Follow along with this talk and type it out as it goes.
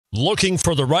Looking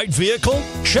for the right vehicle?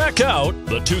 Check out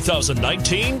the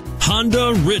 2019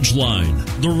 Honda Ridgeline.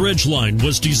 The Ridgeline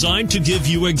was designed to give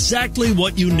you exactly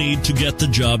what you need to get the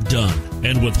job done.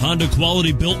 And with Honda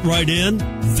quality built right in,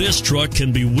 this truck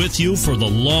can be with you for the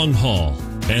long haul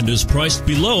and is priced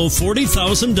below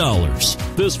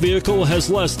 $40,000. This vehicle has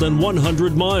less than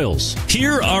 100 miles.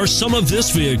 Here are some of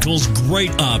this vehicle's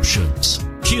great options: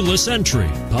 keyless entry,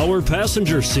 power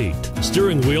passenger seat,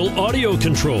 steering wheel audio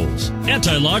controls,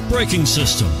 anti-lock braking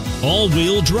system,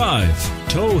 all-wheel drive,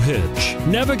 tow hitch,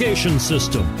 navigation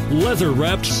system,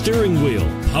 leather-wrapped steering wheel,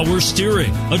 power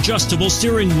steering, adjustable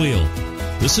steering wheel.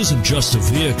 This isn't just a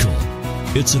vehicle,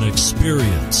 it's an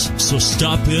experience. So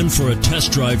stop in for a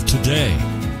test drive today.